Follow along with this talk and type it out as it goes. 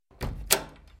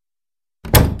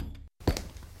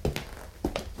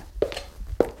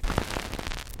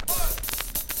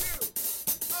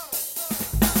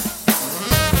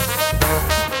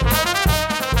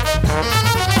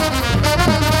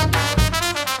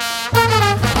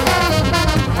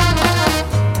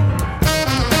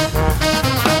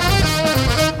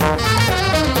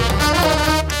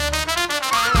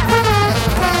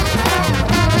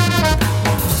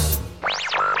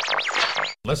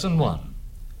Lesson 1.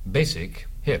 Basic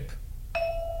Hip.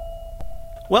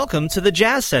 Welcome to the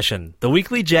Jazz Session, the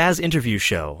weekly jazz interview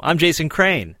show. I'm Jason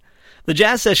Crane. The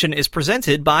Jazz Session is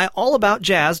presented by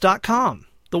AllAboutJazz.com,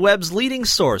 the web's leading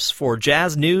source for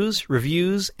jazz news,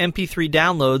 reviews, MP3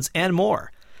 downloads, and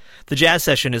more. The Jazz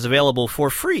Session is available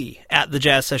for free at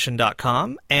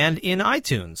thejazzsession.com and in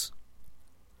iTunes.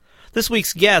 This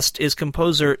week's guest is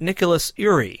composer Nicholas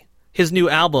Urie. His new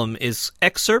album is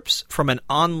Excerpts from an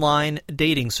Online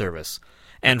Dating Service.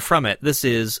 And from it, this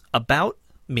is About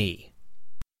Me.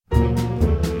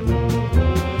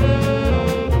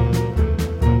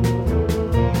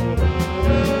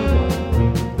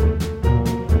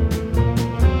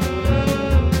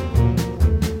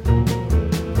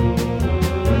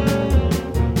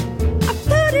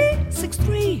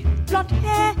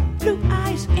 Blue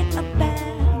eyes in a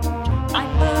band.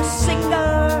 I'm a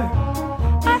singer.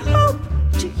 I hope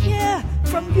to hear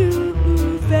from you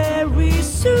very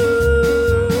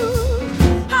soon.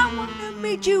 I want to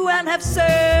meet you and have sex.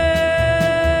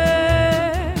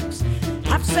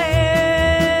 Have sex.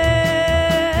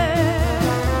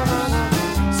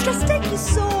 Stress take you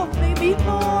sore, maybe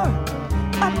more.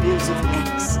 Abusive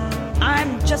ex.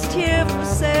 I'm just here for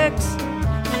sex.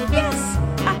 And yes,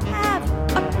 I have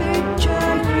a picture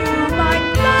you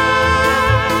might like.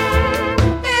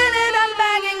 In it I'm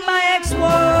banging my ex-wife.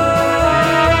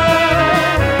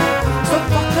 So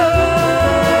fuck her.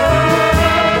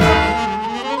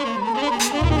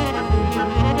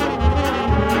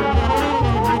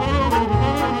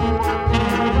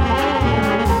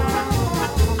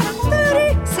 I'm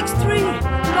 36'3",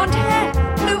 blonde hair,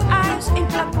 blue eyes in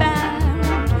a band.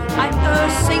 I'm a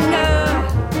singer.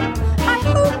 I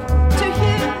hope to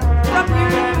hear from you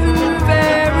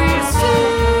very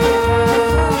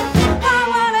soon. I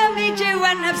wanna meet you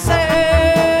and have sex.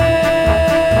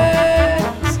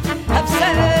 Have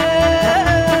sex.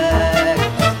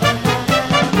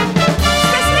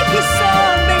 Stress make you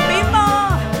sore, make me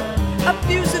more.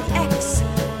 Abusive ex.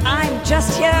 I'm just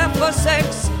here for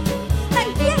sex. And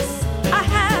yes, I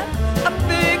have a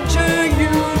picture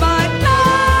you might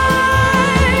like.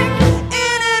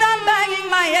 In it I'm banging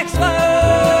my ex-wife.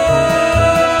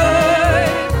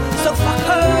 So fuck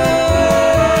her.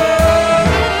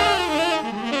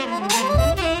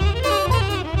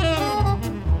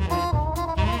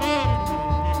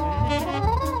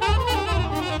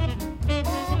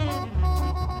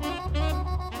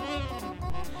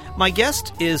 My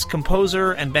guest is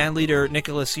composer and bandleader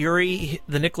Nicholas Urie.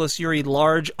 The Nicholas Urie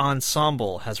Large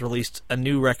Ensemble has released a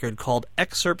new record called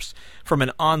Excerpts from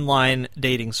an Online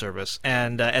Dating Service.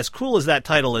 And as cool as that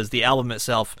title is, the album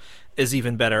itself is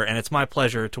even better. And it's my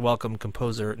pleasure to welcome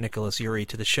composer Nicholas Urie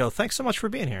to the show. Thanks so much for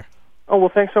being here. Oh, well,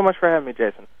 thanks so much for having me,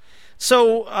 Jason.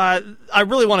 So I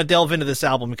really want to delve into this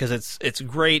album because it's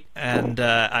great, and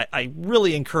I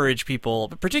really encourage people,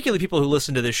 particularly people who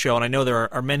listen to this show, and I know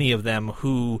there are many of them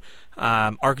who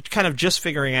are kind of just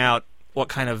figuring out what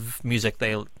kind of music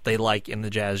they like in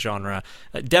the jazz genre.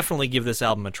 Definitely give this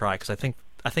album a try because I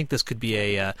think this could be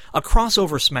a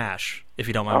crossover smash, if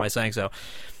you don't mind my saying so.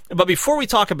 But before we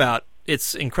talk about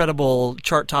its incredible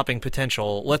chart-topping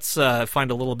potential, let's find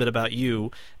a little bit about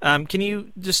you. Can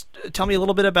you just tell me a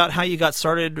little bit about how you got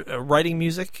started writing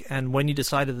music and when you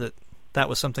decided that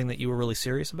was something that you were really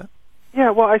serious about?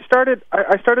 Yeah, well, I started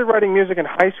writing music in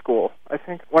high school. I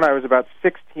think when I was about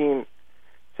 16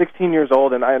 years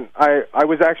old, and I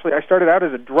started out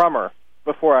as a drummer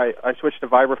before I switched to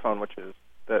vibraphone, which is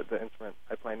the instrument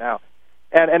I play now,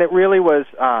 and it really was.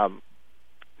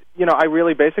 I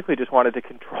really basically just wanted to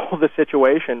control the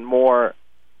situation more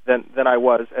than I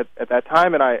was at that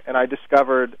time, and I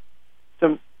discovered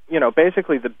some,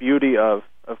 basically the beauty of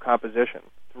composition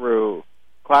through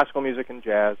classical music and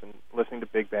jazz and listening to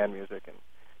big band music, and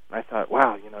I thought,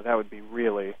 wow, that would be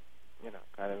really,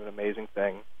 kind of an amazing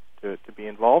thing to be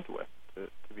involved with,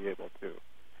 to be able to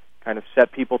kind of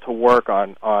set people to work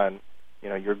on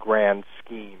your grand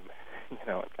scheme, and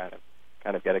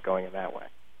kind of get it going in that way.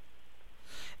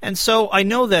 And so I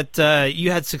know that you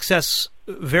had success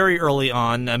very early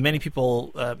on. Many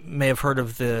people may have heard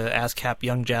of the ASCAP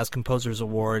Young Jazz Composers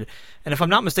Award. And if I'm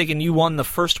not mistaken, you won the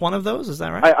first one of those, is that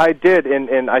right? I did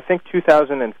in I think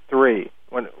 2003.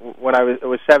 When I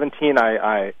was 17,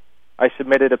 I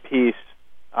submitted a piece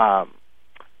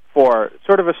for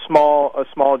sort of a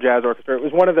small jazz orchestra. It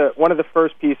was one of the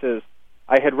first pieces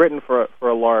I had written for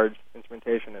a large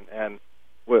instrumentation, and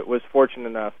was fortunate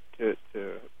enough to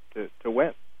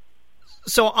win.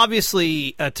 So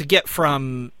obviously, to get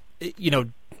from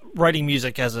writing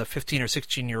music as a 15 or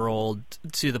 16-year-old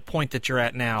to the point that you're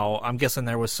at now, I'm guessing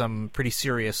there was some pretty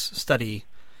serious study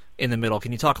in the middle.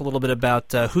 Can you talk a little bit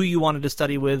about who you wanted to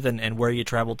study with and where you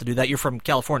traveled to do that? You're from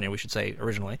California, we should say,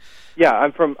 originally. Yeah,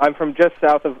 I'm from just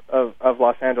south of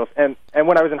Los Angeles, and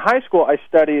when I was in high school, I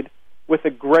studied with a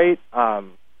great,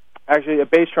 actually a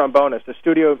bass trombonist, a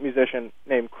studio musician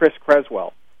named Chris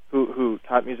Creswell, who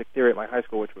taught music theory at my high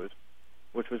school,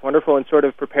 which was wonderful and sort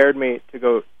of prepared me to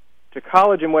go to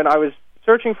college. And when I was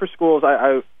searching for schools,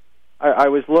 I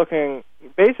was looking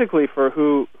basically for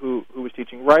who was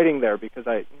teaching writing there, because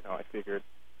I figured,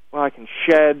 well, I can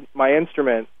shed my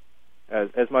instrument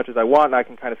as much as I want, and I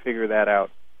can kind of figure that out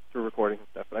through recording and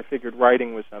stuff. But I figured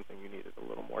writing was something you needed a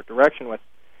little more direction with,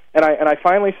 and I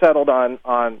finally settled on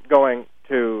going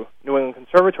to New England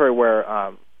Conservatory,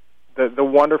 where the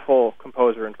wonderful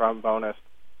composer and trombonist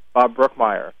Bob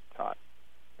Brookmeyer taught,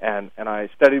 and I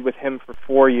studied with him for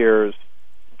 4 years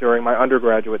during my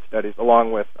undergraduate studies,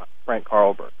 along with Frank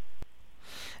Carlberg.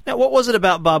 Now, what was it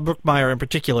about Bob Brookmeyer in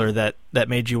particular that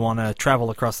made you want to travel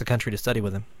across the country to study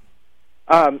with him?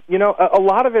 A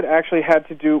lot of it actually had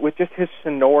to do with just his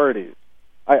sonorities.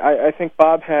 I think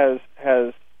Bob has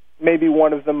maybe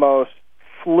one of the most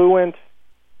fluent.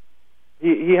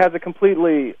 He has a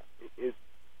completely. It's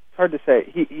hard to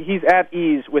say. He's at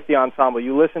ease with the ensemble.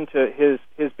 You listen to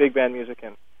his big band music,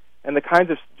 and the kinds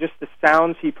of just the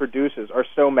sounds he produces are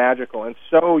so magical and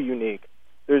so unique.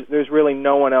 There's really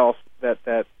no one else that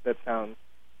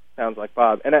sounds like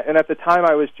Bob. And at the time,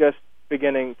 I was just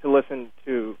beginning to listen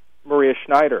to Maria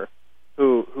Schneider,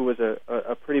 who was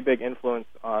a pretty big influence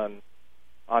on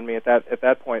me at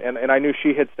that point. And I knew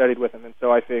she had studied with him, and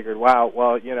so I figured, wow,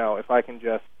 well, if I can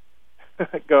just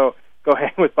go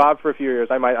hang with Bob for a few years,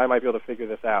 I might be able to figure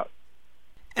this out.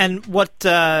 And what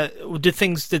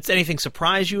did anything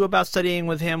surprise you about studying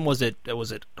with him? Was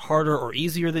it harder or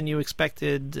easier than you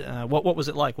expected? What was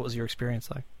it like? What was your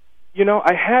experience like?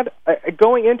 I had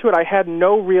going into it, I had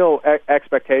no real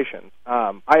expectations.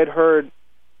 I had heard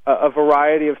a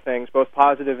variety of things, both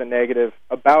positive and negative,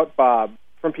 about Bob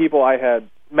from people I had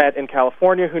met in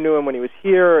California who knew him when he was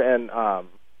here, and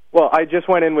I just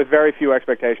went in with very few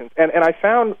expectations, and I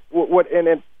found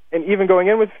and even going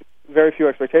in with very few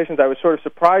expectations, I was sort of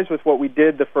surprised with what we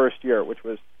did the first year, which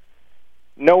was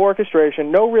no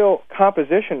orchestration, no real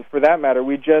composition for that matter.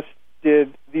 We just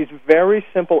did these very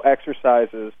simple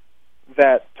exercises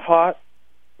that taught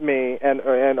me and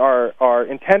are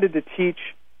intended to teach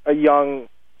a young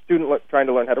student trying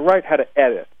to learn how to write, how to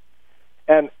edit.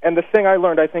 And the thing I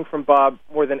learned, I think, from Bob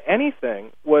more than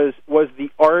anything was the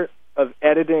art of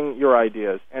editing your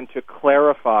ideas and to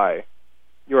clarify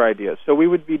your ideas. So we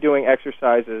would be doing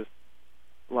exercises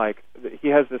like, he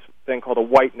has this thing called a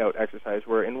white note exercise,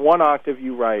 where in one octave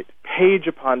you write page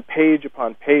upon page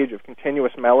upon page of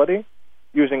continuous melody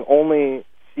using only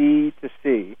C to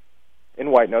C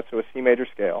in white notes, so a C major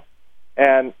scale.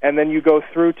 And then you go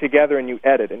through together and you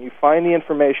edit, and you find the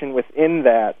information within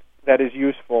that is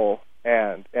useful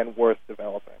and worth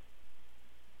developing.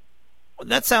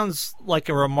 That sounds like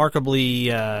a remarkably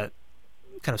kind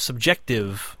of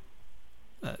subjective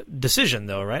decision,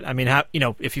 though, right? I mean,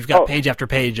 if you've got page after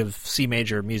page of C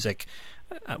major music,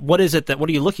 what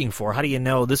are you looking for? How do you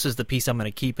know this is the piece I'm going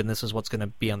to keep and this is what's going to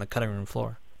be on the cutting room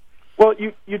floor? Well,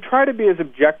 you try to be as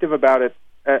objective about it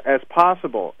as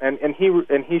possible, and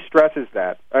he stresses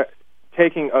that,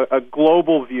 taking a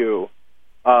global view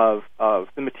of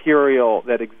the material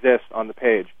that exists on the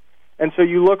page. And so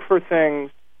you look for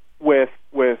things with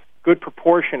good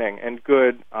proportioning and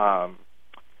good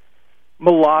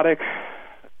melodic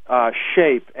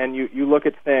shape, and you look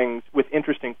at things with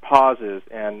interesting pauses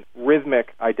and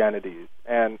rhythmic identities,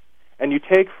 and you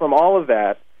take from all of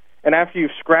that, and after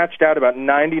you've scratched out about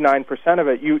 99% of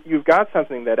it, you've got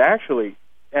something that actually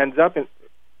ends up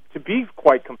to be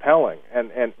quite compelling,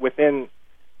 and within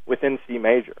C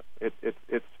major.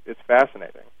 It's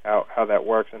fascinating how that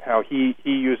works, and how he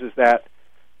uses that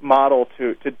model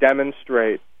to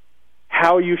demonstrate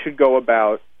how you should go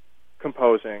about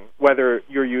composing, whether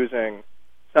you're using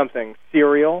something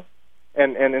serial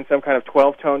and in some kind of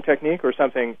 12-tone technique, or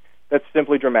something that's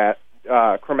simply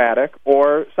chromatic,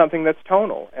 or something that's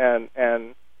tonal and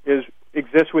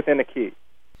exists within a key.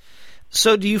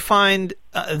 So do you find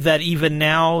that even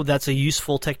now that's a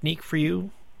useful technique for you?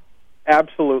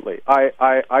 Absolutely.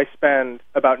 I spend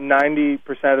about 90%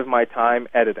 of my time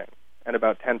editing and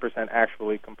about 10%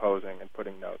 actually composing and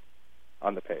putting notes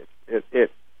on the page.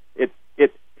 It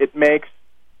makes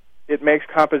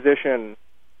composition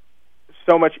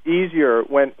so much easier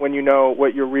when you know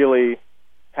what you're really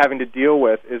having to deal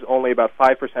with is only about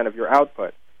 5% of your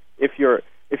output. If you're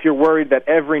worried that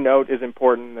every note is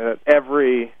important, that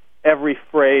every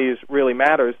phrase really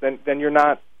matters, then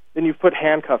you've put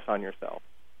handcuffs on yourself.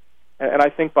 And I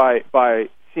think by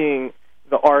seeing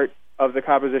the art of the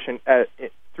composition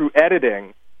through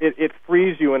editing, it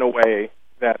frees you in a way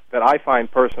that I find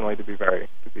personally to be very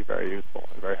useful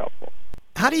and very helpful.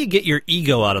 How do you get your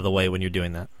ego out of the way when you're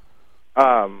doing that?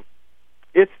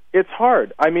 It's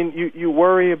hard. I mean, you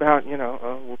worry about,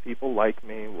 will people like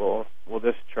me? Will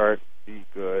this chart be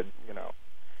good?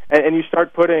 And you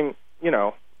start putting,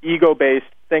 ego-based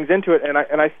things into it. And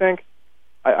I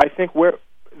think where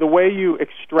the way you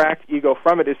extract ego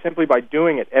from it is simply by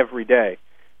doing it every day,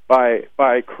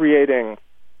 by creating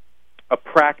a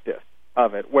practice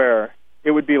of it, where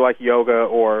it would be like yoga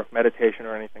or meditation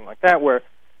or anything like that, where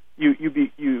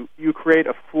you create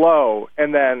a flow,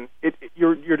 and then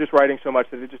you're just writing so much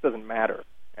that it just doesn't matter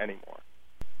anymore,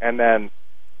 and then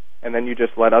you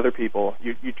just let other people,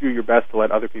 you do your best to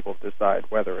let other people decide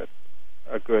whether it's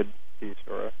a good piece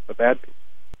or a bad piece,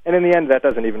 and in the end that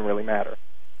doesn't even really matter,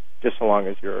 just so long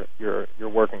as you're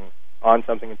working on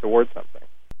something and towards something.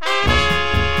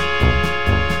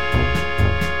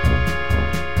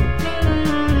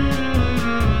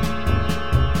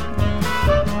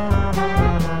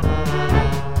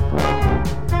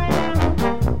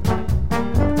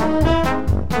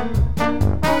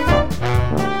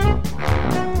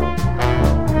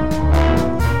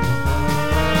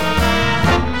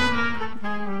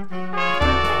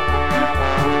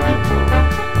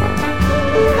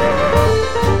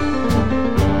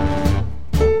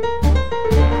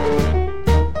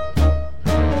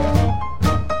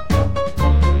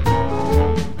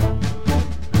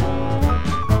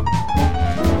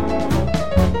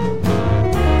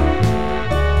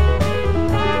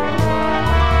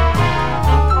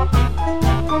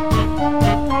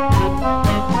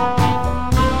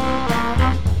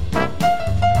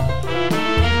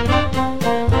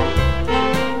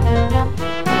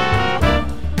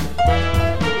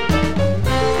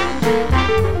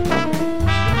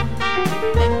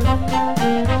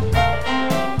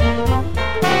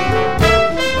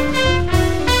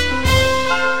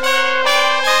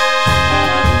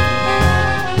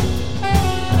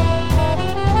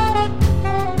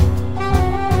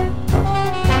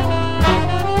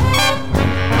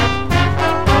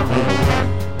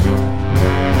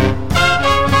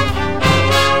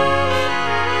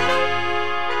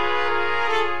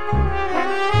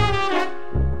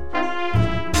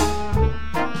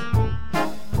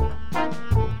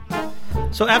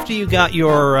 So after you got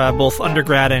your both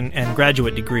undergrad and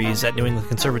graduate degrees at New England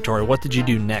Conservatory, what did you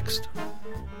do next?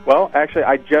 Well, actually,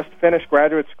 I just finished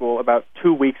graduate school about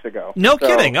 2 weeks ago. No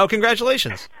kidding! Oh,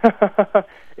 congratulations!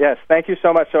 Yes, thank you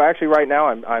so much. So actually, right now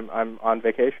I'm on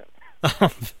vacation.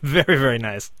 Very, very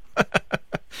nice.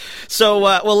 So,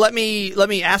 well, let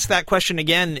me ask that question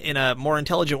again in a more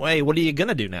intelligent way. What are you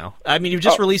gonna do now? I mean, you've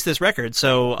just released this record,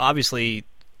 so obviously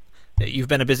you've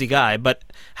been a busy guy. But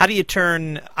how do you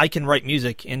turn "I can write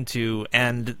music" into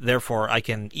 "and therefore I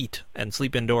can eat and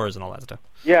sleep indoors" and all that stuff?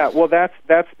 Yeah, well, that's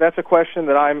a question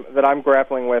that I'm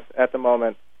grappling with at the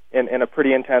moment in a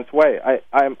pretty intense way.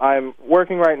 I'm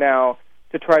working right now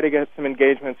to try to get some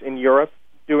engagements in Europe,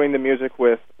 doing the music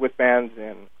with bands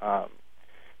in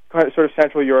sort of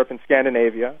Central Europe and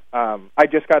Scandinavia. I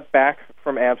just got back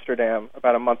from Amsterdam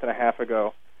about a month and a half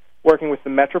ago, working with the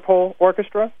Metropole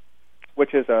Orchestra,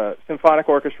 which is a symphonic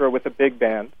orchestra with a big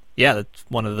band. Yeah, that's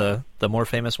one of the more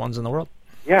famous ones in the world.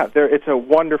 Yeah, it's a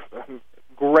wonderful,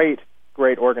 great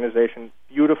organization,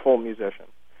 beautiful musicians.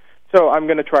 So I'm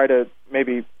going to try to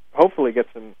hopefully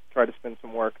try to spin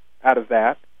some work out of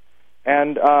that.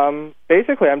 And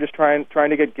basically, I'm just trying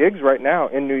to get gigs right now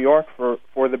in New York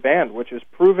for the band, which is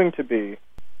proving to be,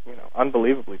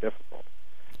 unbelievably difficult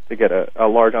to get a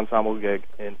large ensemble gig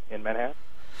in Manhattan.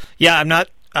 Yeah, I'm not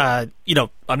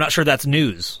sure that's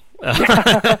news.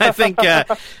 I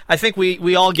think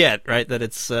we all get right that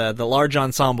it's the large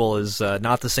ensemble is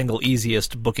not the single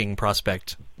easiest booking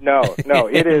prospect. No,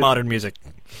 it is modern music.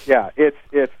 Yeah, it's.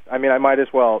 I mean, I might as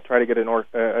well try to get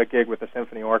a gig with a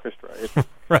symphony orchestra.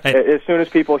 Right. As soon as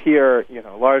people hear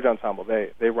large ensemble,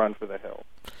 they run for the hills.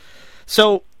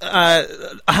 So,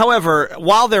 however,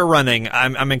 while they're running,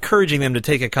 I'm encouraging them to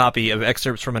take a copy of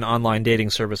excerpts from an online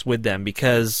dating service with them,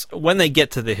 because when they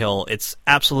get to the Hill, it's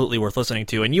absolutely worth listening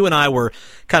to. And you and I were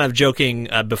kind of joking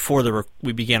before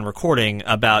we began recording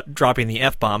about dropping the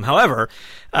F-bomb. However,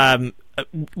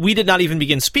 we did not even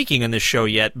begin speaking in this show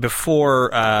yet before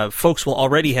folks will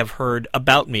already have heard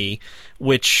About Me,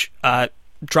 which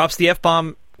drops the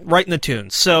F-bomb right in the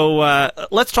tune. So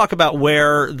let's talk about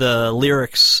where the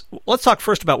lyrics... Let's talk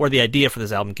first about where the idea for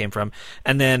this album came from,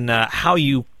 and then how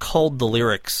you culled the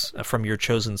lyrics from your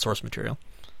chosen source material.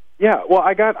 Yeah, well,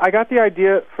 I got the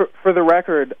idea for the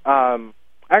record.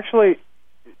 Actually,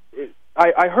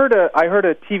 I heard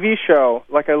a TV show,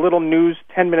 like a little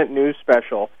 10-minute news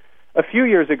special, a few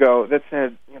years ago that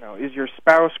said, is your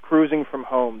spouse cruising from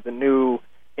home the new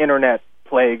internet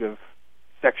plague of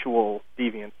sexual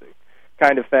deviancy,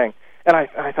 kind of thing. And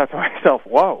I thought to myself,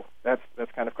 whoa, that's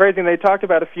kind of crazy. And they talked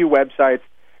about a few websites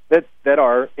that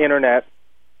are internet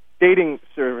dating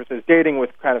services, dating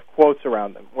with kind of quotes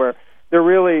around them, where they're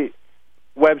really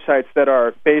websites that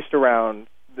are based around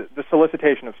the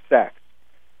solicitation of sex.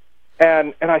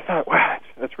 And I thought, wow,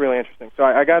 that's really interesting. So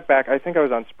I got back, I think I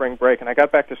was on spring break, and I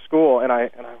got back to school, and I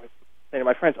was saying to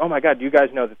my friends, oh my God, do you guys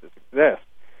know that this exists?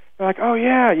 They're like, oh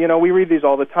yeah, we read these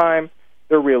all the time.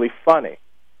 They're really funny.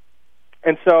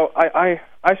 And so I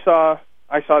saw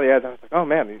the ads, and I was like, oh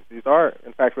man, these are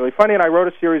in fact really funny. And I wrote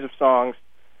a series of songs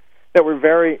that were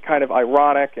very kind of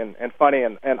ironic and funny,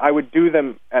 and I would do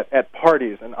them at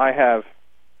parties. And I have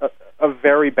a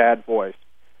very bad voice,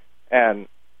 and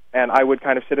I would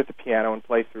kind of sit at the piano and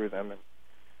play through them and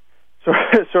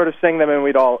sort of sing them, and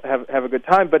we'd all have a good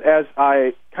time. But as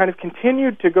I kind of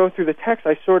continued to go through the text,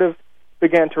 I sort of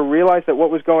began to realize that what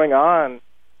was going on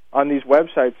these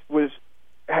websites was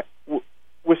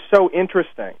so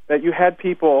interesting, that you had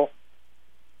people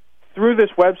through this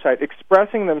website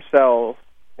expressing themselves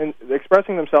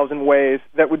in ways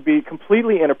that would be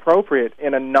completely inappropriate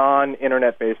in a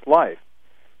non-internet-based life.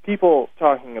 People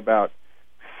talking about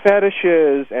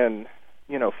fetishes and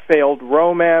failed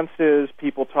romances,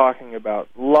 people talking about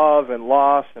love and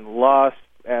loss and lust,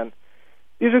 and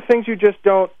these are things you just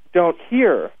don't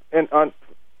hear on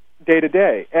day to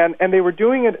day. And they were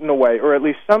doing it in a way, or at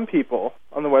least some people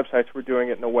on the websites were doing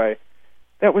it in a way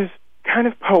that was kind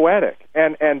of poetic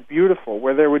and beautiful,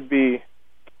 where there would be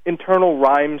internal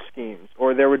rhyme schemes,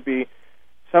 or there would be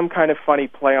some kind of funny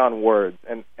play on words,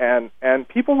 and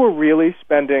people were really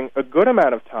spending a good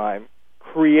amount of time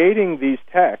creating these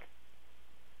texts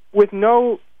with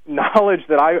no knowledge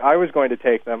that I was going to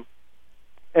take them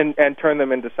and turn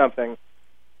them into something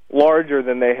larger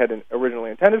than they had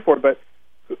originally intended for, but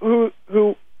who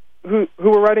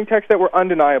were writing texts that were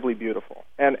undeniably beautiful,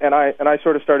 and I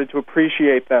sort of started to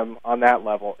appreciate them on that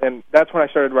level, and that's when I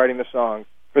started writing the songs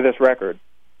for this record.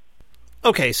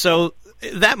 Okay, so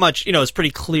that much is pretty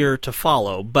clear to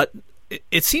follow, but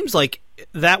it seems like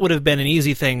that would have been an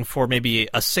easy thing for maybe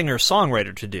a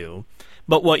singer-songwriter to do.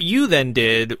 But what you then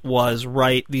did was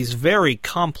write these very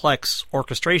complex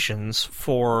orchestrations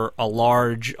for a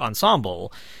large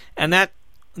ensemble, and that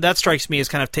strikes me as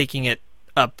kind of taking it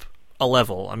up a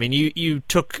level. I mean, you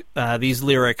took these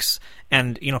lyrics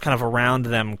and kind of around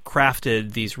them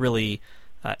crafted these really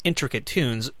intricate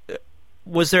tunes.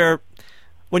 Was there,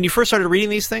 when you first started reading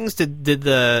these things, did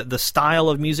the style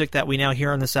of music that we now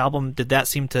hear on this album, did that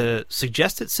seem to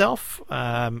suggest itself?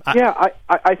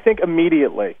 I think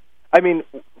immediately. I mean,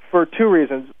 for two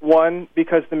reasons. One,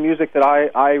 because the music that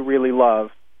I really love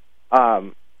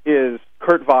is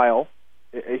Kurt Weill.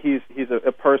 He's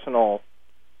a personal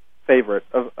favorite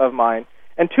of mine.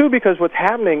 And two, because what's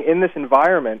happening in this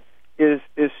environment is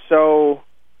so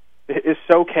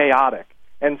chaotic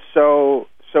and so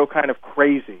kind of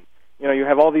crazy. You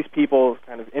have all these people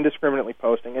kind of indiscriminately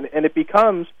posting, and it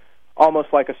becomes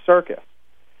almost like a circus.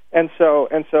 And so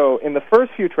in the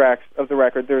first few tracks of the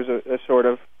record, there's a sort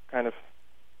of kind of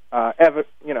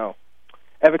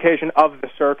evocation of the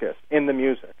circus in the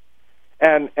music.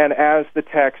 And as the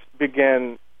texts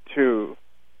begin to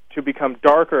become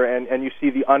darker, and you see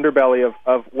the underbelly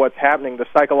of what's happening, the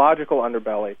psychological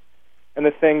underbelly, and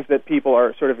the things that people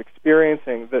are sort of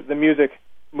experiencing, the music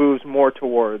moves more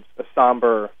towards a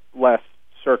somber, less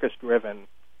circus-driven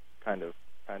kind of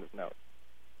note.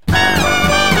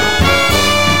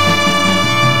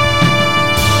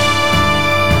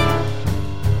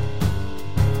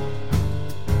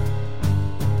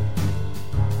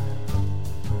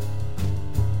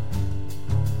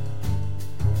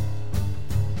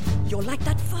 You're like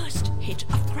that first hit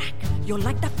of crack. You're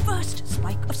like that first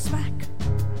spike of smack.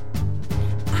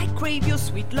 I crave your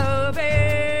sweet loving.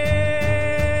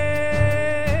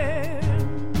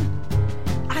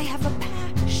 I have a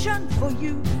passion for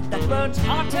you that burns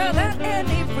hotter than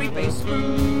any freebase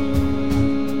room.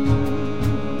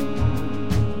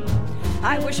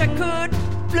 I wish I could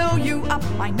blow you up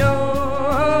my nose.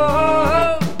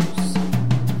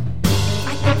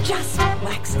 I could just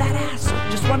wax that ass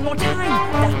just one more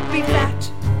time, that'd be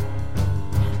that.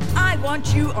 I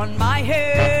want you on my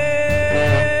head.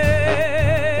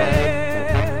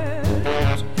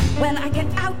 When I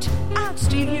get out, I'll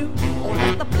steal you, all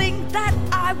of the bling that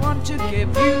I want to give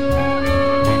you.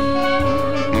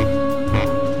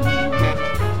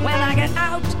 When I get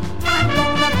out, I'm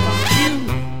gonna fuck you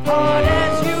hard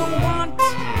as you want.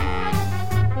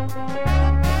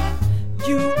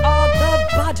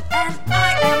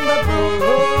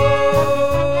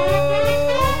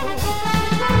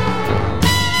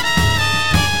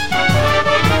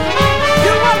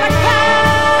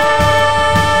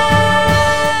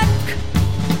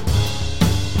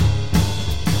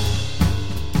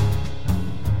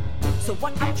 So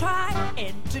what I'm trying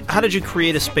to do. How did you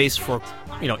create a space for,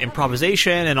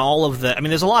 improvisation and all of the? I mean,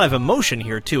 there's a lot of emotion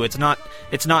here too. It's not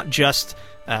just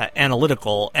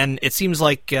analytical, and it seems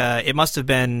like it must have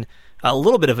been a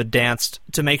little bit of a dance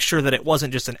to make sure that it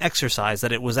wasn't just an exercise,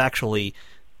 that it was actually,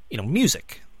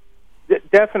 music.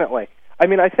 Definitely. I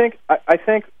mean, I think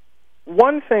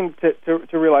one thing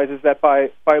to realize is that by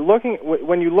looking,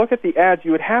 when you look at the ads,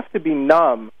 you would have to be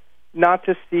numb not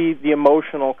to see the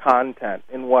emotional content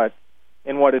in what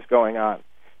is going on.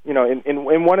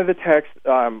 In one of the texts,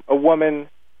 a woman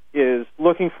is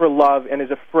looking for love and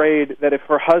is afraid that if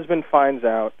her husband finds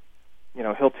out,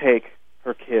 he'll take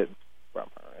her kids from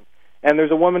her. And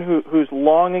there's a woman who's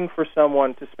longing for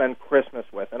someone to spend Christmas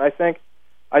with. And I think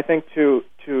to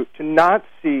not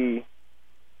see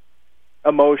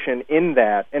emotion in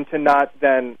that, and to not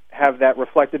then have that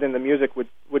reflected in the music would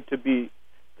to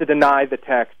deny the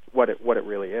text what it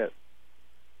really is.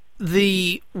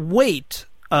 The weight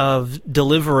of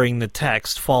delivering the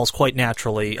text falls quite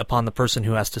naturally upon the person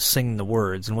who has to sing the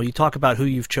words. And will you talk about who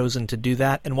you've chosen to do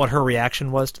that and what her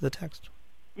reaction was to the text?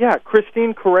 Yeah,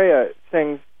 Christine Correa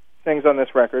sings on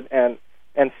this record and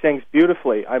sings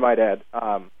beautifully, I might add.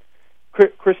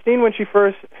 Christine, when she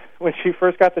first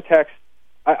got the text,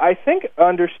 I think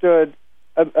understood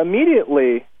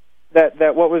immediately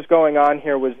that what was going on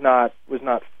here was not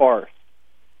farce.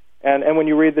 And when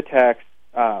you read the text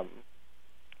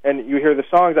and you hear the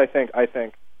songs, I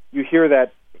think you hear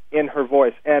that in her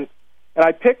voice. And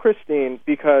I picked Christine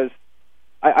because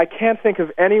I can't think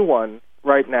of anyone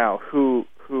right now who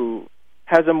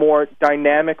has a more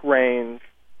dynamic range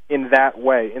in that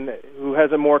way, who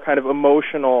has a more kind of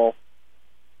emotional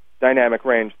dynamic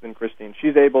range than Christine.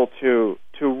 She's able to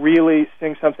really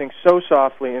sing something so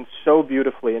softly and so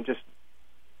beautifully and just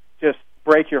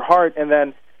break your heart, and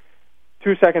then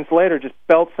 2 seconds later just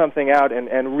belt something out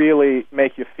and really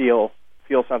make you feel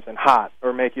something hot,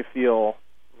 or make you feel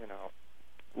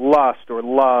lust or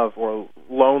love or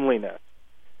loneliness.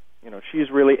 She's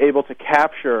really able to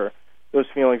capture those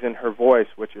feelings in her voice,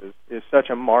 which is such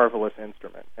a marvelous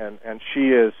instrument, and she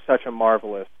is such a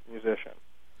marvelous musician.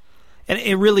 And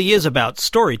it really is about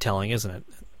storytelling, isn't it?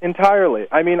 Entirely.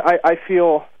 I mean, I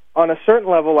feel on a certain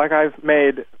level like I've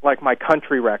made like my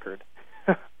country record.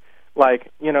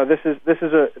 Like, this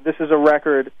is a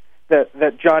record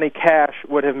that Johnny Cash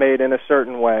would have made in a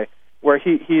certain way, where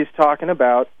he's talking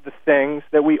about the things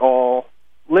that we all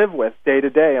live with day to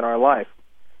day in our life,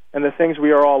 and the things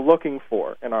we are all looking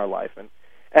for in our life,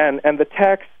 and the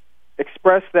text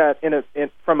express that in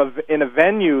a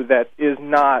venue that is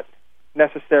not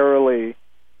necessarily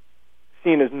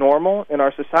seen as normal in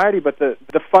our society, but the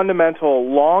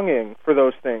fundamental longing for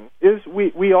those things is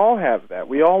we all have that.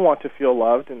 We all want to feel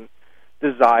loved and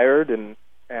desired, and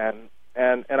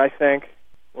I think,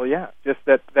 well, yeah, just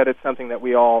that it's something that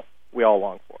we all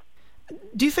long for.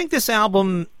 Do you think this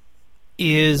album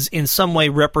is in some way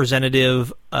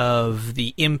representative of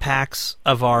the impacts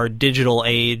of our digital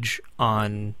age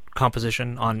on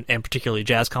composition, and particularly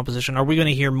jazz composition? Are we going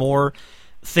to hear more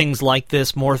things like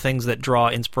this, more things that draw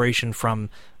inspiration from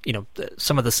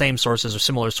some of the same sources or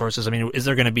similar sources? I mean, is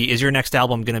your next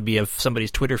album going to be of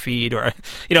somebody's Twitter feed, or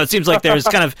it seems like there's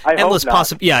kind of endless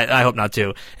possibilities. Yeah, I hope not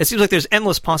too. It seems like there's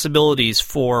endless possibilities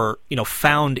for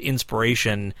found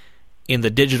inspiration in the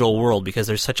digital world, because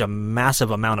there's such a massive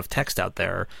amount of text out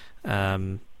there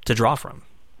to draw from.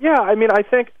 Yeah, I mean, I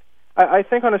think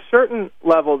on a certain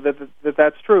level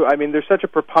that's true. I mean, there's such a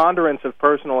preponderance of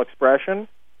personal expression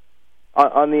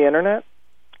on the internet.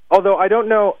 Although I don't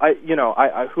know, I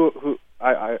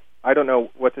don't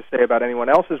know what to say about anyone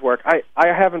else's work. I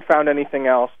haven't found anything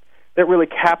else that really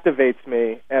captivates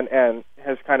me and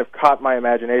has kind of caught my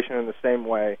imagination in the same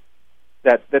way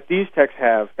that these texts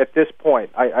have at this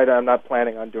point. I'm not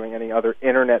planning on doing any other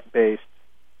internet-based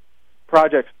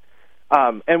projects.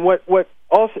 And what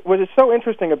is so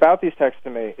interesting about these texts to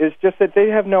me is just that they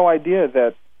have no idea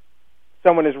that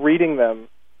someone is reading them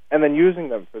and then using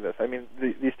them for this. I mean,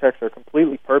 these texts are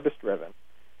completely purpose-driven.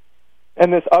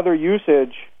 And this other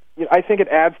usage, I think it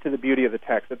adds to the beauty of the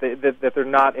text, that they're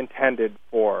not intended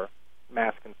for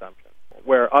mass consumption,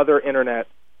 where other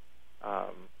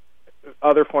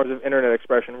forms of internet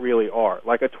expression really are.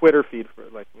 Like a Twitter feed,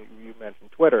 like you mentioned,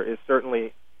 Twitter is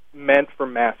certainly meant for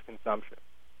mass consumption.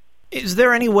 Is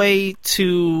there any way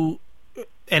to,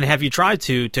 and have you tried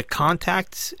to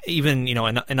contact, even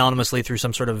anonymously through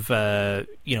some sort of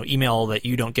email that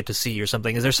you don't get to see or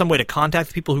something? Is there some way to contact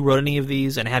the people who wrote any of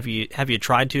these, and have you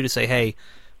tried to say, hey,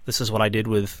 this is what I did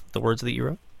with the words that you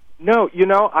wrote? No,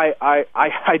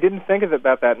 I didn't think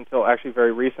about that until actually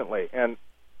very recently, and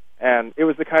it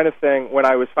was the kind of thing when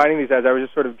I was finding these ads, I was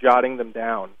just sort of jotting them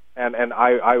down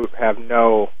I have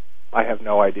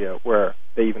no idea where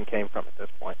they even came from at this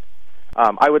point.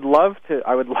 I would love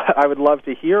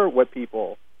to hear what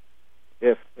people,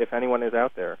 if anyone is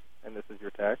out there, and this is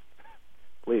your text,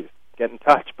 please get in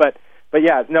touch. But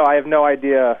yeah, no, I have no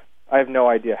idea. I have no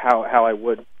idea how I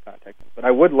would contact them. But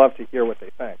I would love to hear what they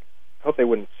think. I hope they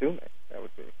wouldn't sue me. That'd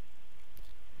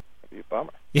be a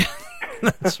bummer. Yeah,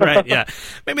 that's right. Yeah,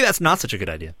 maybe that's not such a good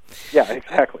idea. Yeah,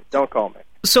 exactly. Don't call me.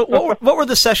 So, what were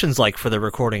the sessions like for the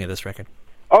recording of this record?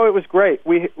 Oh, it was great.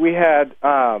 We had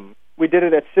we did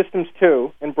it at Systems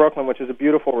 2 in Brooklyn, which is a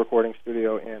beautiful recording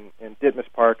studio in Ditmas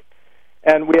Park,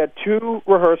 and we had 2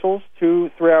 rehearsals, 2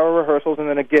 3-hour rehearsals, and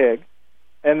then a gig,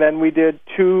 and then we did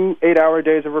 2 8-hour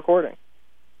days of recording,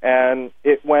 and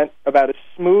it went about as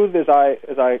smooth as I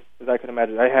could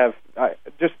imagine. I have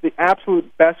just the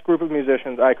absolute best group of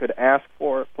musicians I could ask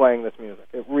for playing this music.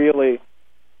 It really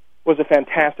was a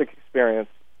fantastic experience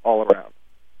all around.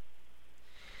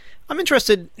 I'm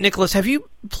interested, Nicholas, have you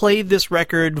played this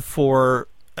record for,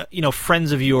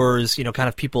 friends of yours, kind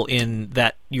of people in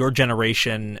that your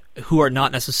generation who are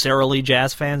not necessarily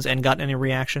jazz fans and gotten any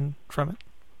reaction from it?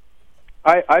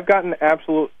 I've gotten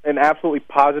an absolutely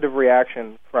positive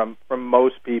reaction from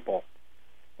most people.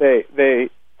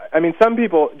 Some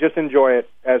people just enjoy it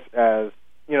as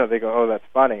they go, oh, that's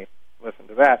funny, listen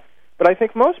to that. But I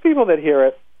think most people that hear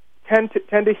it tend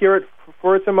to hear it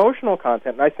for its emotional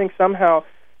content, and I think somehow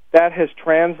that has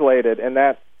translated, and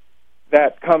that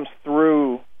comes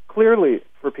through clearly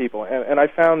for people. And I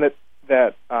found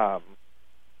that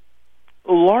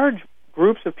large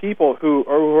groups of people who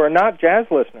are not jazz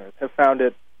listeners have found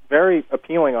it very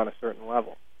appealing on a certain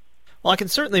level. Well, I can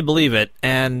certainly believe it,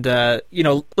 and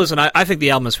listen, I think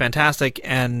the album is fantastic,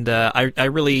 and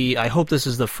I hope this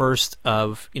is the first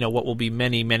of what will be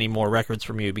many, many more records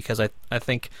from you, because I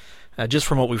think. Just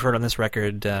from what we've heard on this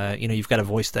record, you've got a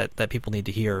voice that people need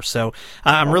to hear. So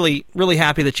I'm really, really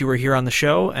happy that you were here on the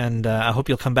show, and I hope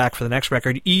you'll come back for the next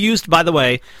record. You used, by the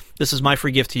way, this is my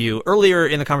free gift to you. Earlier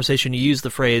in the conversation, you used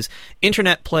the phrase,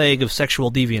 internet plague of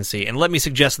sexual deviancy. And let me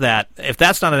suggest that, if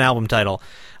that's not an album title,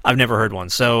 I've never heard one.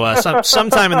 So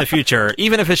sometime in the future,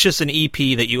 even if it's just an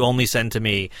EP that you only send to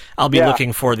me, I'll be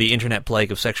looking for the internet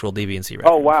plague of sexual deviancy record.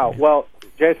 Oh, wow. Well,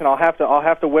 Jason, I'll have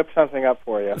to whip something up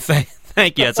for you.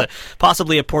 Thank you. It's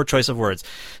possibly a poor choice of words.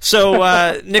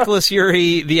 So, Nicholas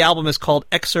Urie, the album is called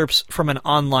Excerpts from an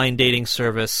Online Dating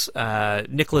Service,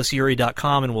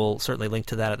 nicholasyurie.com, and we'll certainly link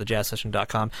to that at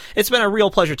thejazzsession.com. It's been a real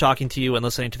pleasure talking to you and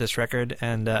listening to this record,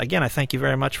 and again, I thank you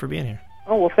very much for being here.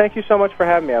 Oh, well, thank you so much for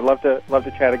having me. I'd love to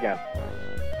chat again.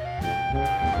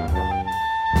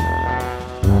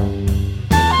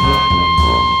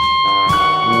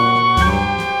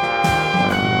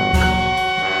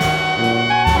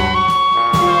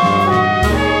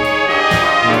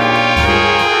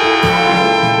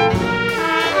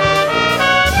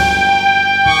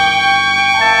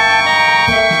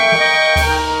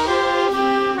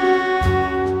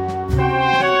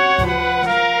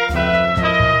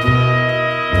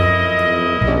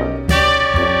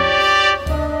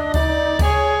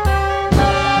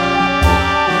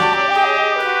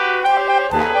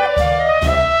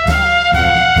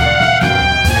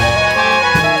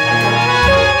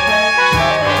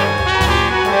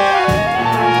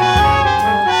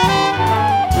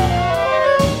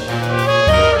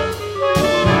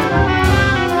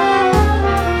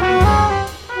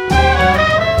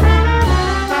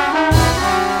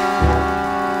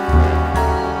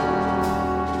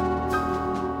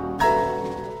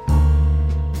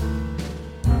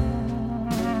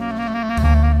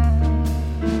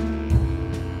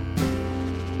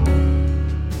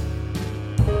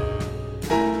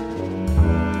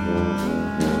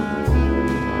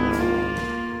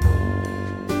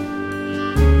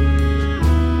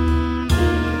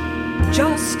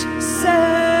 Just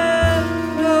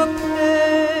send a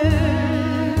prayer,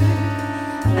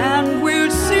 and we'll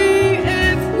see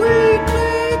if we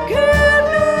click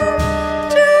enough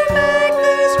to make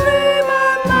this dream I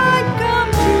might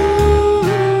come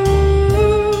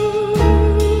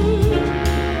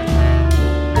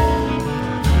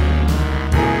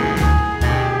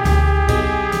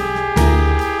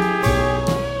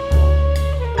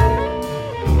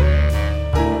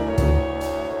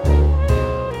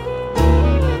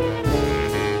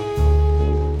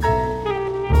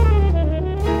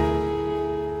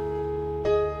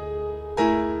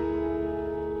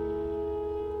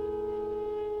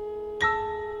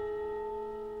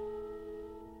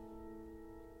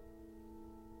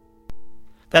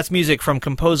That's music from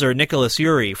composer Nicholas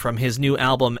Urie from his new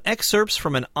album Excerpts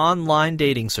from an Online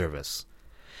Dating Service.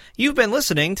 You've been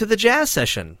listening to The Jazz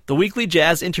Session, the weekly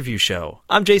jazz interview show.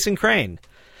 I'm Jason Crane.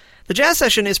 The Jazz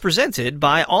Session is presented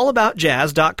by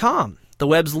AllAboutJazz.com, the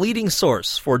web's leading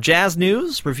source for jazz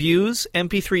news, reviews,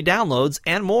 MP3 downloads,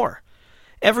 and more.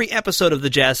 Every episode of The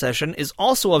Jazz Session is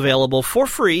also available for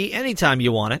free anytime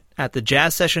you want it at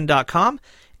thejazzsession.com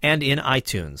and in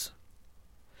iTunes.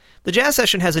 The Jazz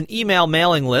Session has an email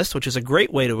mailing list, which is a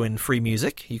great way to win free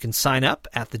music. You can sign up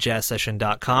at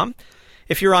thejazzsession.com.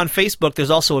 If you're on Facebook, there's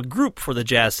also a group for The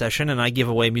Jazz Session, and I give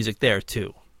away music there,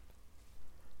 too.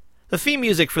 The theme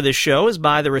music for this show is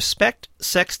by the Respect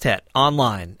Sextet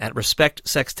online at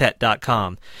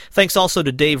respectsextet.com. Thanks also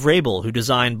to Dave Rabel, who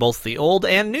designed both the old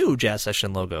and new Jazz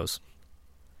Session logos.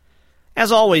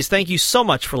 As always, thank you so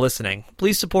much for listening.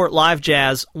 Please support live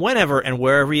jazz whenever and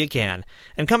wherever you can,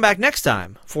 and come back next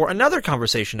time for another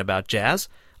conversation about jazz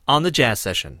on The Jazz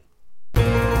Session.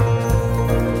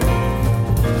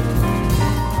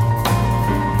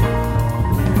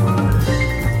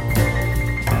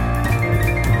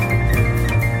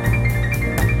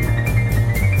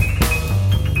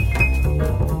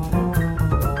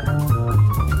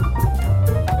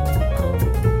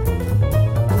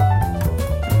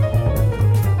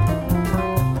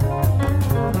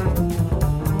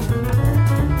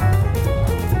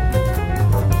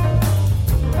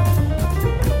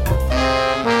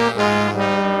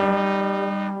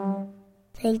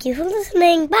 Thank you for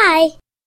listening. Bye.